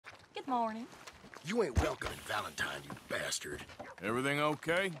Morning. You ain't welcome in Valentine, you bastard. Everything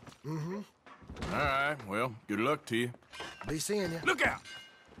okay? Mm-hmm. All right, well, good luck to you. Be seeing you. Look out!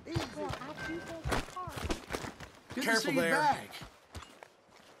 Good Careful to see you there. back.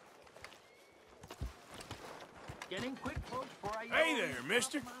 Getting quick, folks, before I Hey there,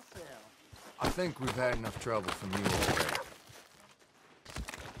 mister. I think we've had enough trouble from you already.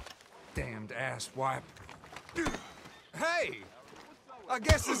 Damned asswipe. Hey! I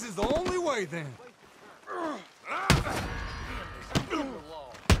guess this is the only way then.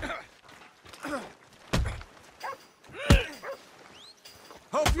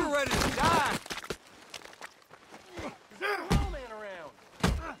 Hope you're ready to die.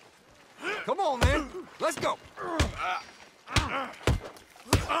 Come on, then. Let's go.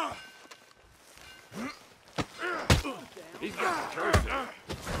 He's got the turf.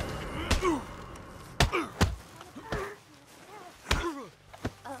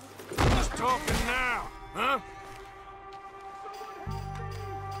 Who's talking now, huh?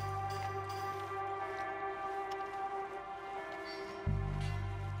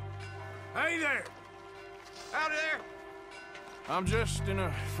 Hey there! Out there! I'm just in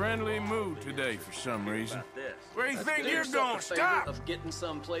a friendly mood today for some reason. This. Where do you think you're Big going? sucker Stop! favor of getting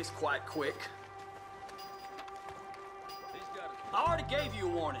someplace quite quick. I already gave you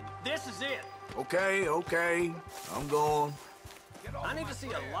a warning. This is it. Okay, okay. I'm going. I need to see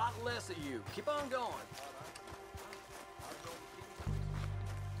a lot less of you. Keep on going.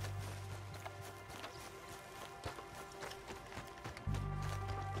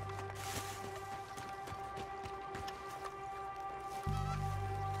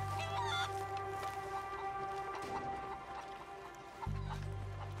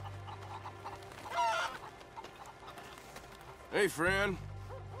 Hey, friend.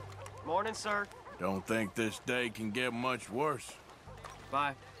 Morning, sir. Don't think this day can get much worse.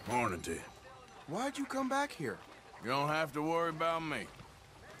 Bye. Morning to you. Why'd you come back here? You don't have to worry about me.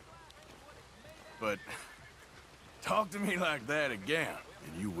 But talk to me like that again,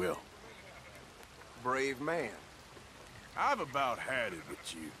 and you will. Brave man. I've about had it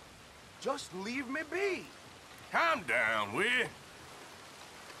with you. Just leave me be. Calm down, will you?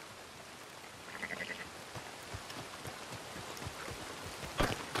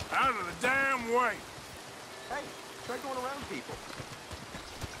 Out of the damn way! Hey, try going around people.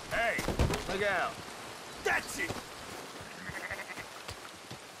 Hey, Look out. that's it!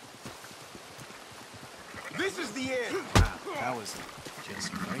 This is the end. That was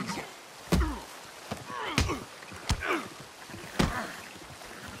just crazy.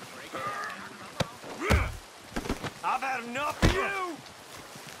 I've had enough of you!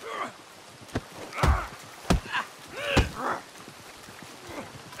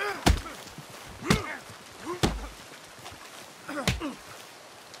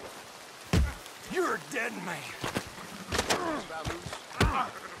 You're a dead man.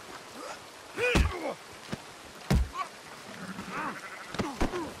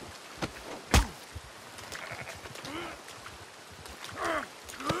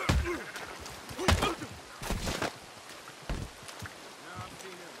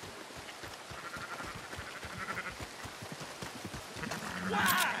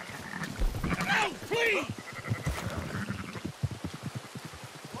 No, please!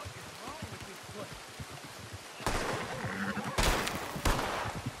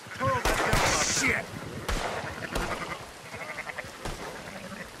 Shit!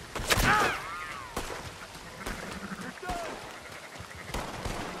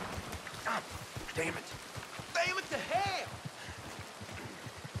 Damn it. Damn it to hell!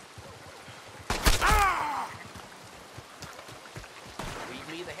 Leave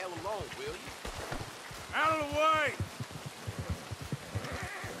me the hell alone, will you? Out of the way!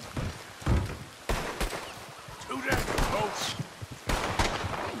 Do that, folks!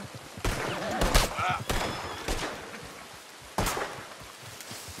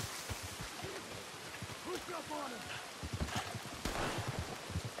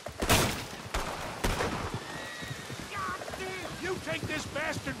 You take this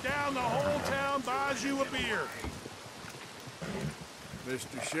bastard down, the whole town buys you a beer.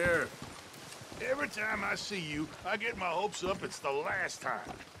 Mr. Sheriff. Every time I see you, I get my hopes up it's the last time.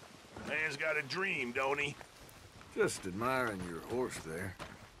 Man's got a dream, don't he? Just admiring your horse there.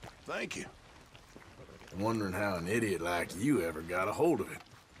 Thank you. Wondering how an idiot like you ever got a hold of it.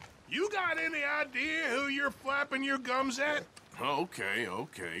 You got any idea who you're flapping your gums at? Okay,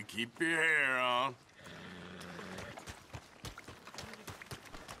 okay. Keep your hair on.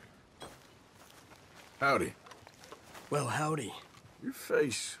 Howdy. Well, howdy. Your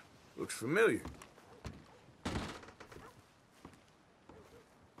face looks familiar.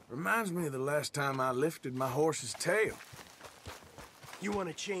 Reminds me of the last time I lifted my horse's tail. You want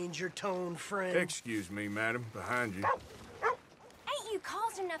to change your tone, friend? Excuse me, madam, behind you. Ain't you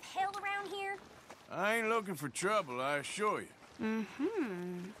causing enough hell around here? I ain't looking for trouble, I assure you.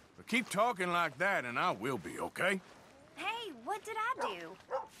 Mm-hmm. But keep talking like that and I will be, okay? Hey, what did I do?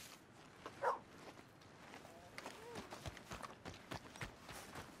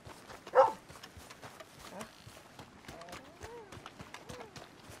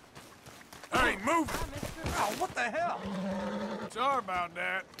 Hey, move! Oh, what the hell? Sorry about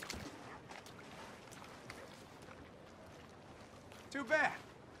that. Too bad.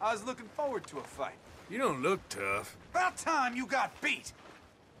 I was looking forward to a fight. You don't look tough. About time you got beat.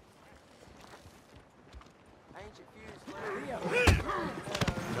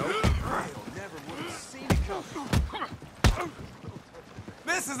 Never would have seen it coming.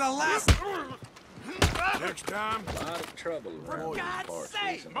 This is the last... Next time, A lot of trouble around these parts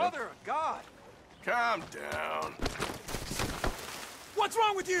recently. Mother of God! calm down. What's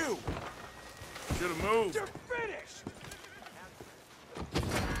wrong with you? Should've moved. You're finished!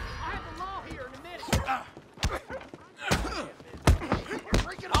 I have the law here in a minute.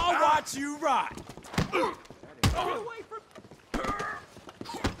 I'll watch you rot!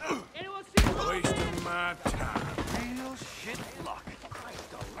 Anyone see the law? Wasting my time. Real shit luck.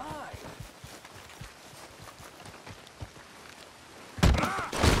 Christ alive.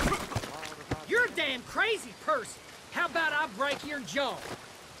 You're a damn crazy person. How about I break your jaw?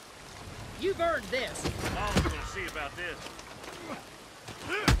 You've earned this. I was gonna see about this.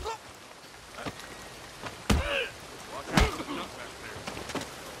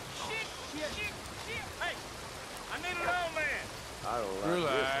 Hey, I need an old man. I don't like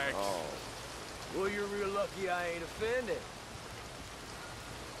Relax. this at all. Well, you're real lucky I ain't offended.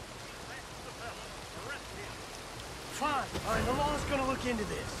 Fine, fine. The law's gonna look into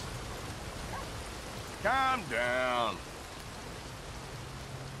this. Calm down.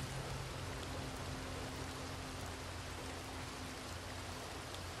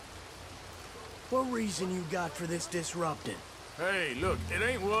 What reason you got for this disrupting? Hey, look, it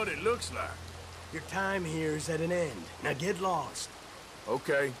ain't what it looks like. Your time here is at an end. Now get lost.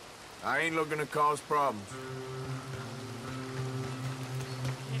 Okay, I ain't looking to cause problems.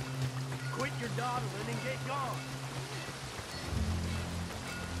 Quit your dawdling and get gone.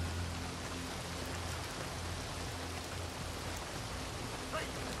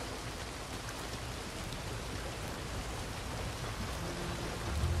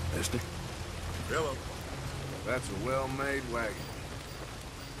 Mister? Hello. That's a well-made wagon.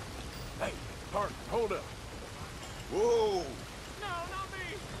 Hey, partner, hold up. Whoa. No, not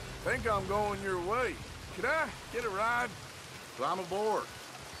me. Think I'm going your way. Could I get a ride? Climb aboard.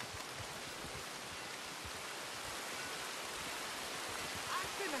 I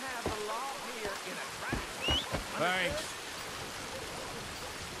shouldn't have the law here in a traffic. Thanks.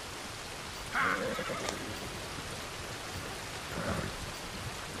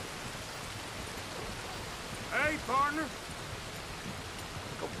 Hey, partner.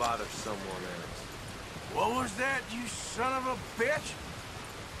 Go bother someone else. What was that, you son of a bitch?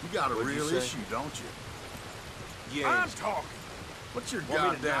 You got a What'd you real say? issue, don't you? I'm talking. What's your Want me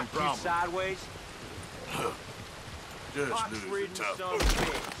to goddamn knock you problem? sideways? Just Fox lose reading the tough. son of a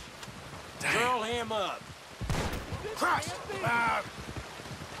bitch. Curl him up. Christ!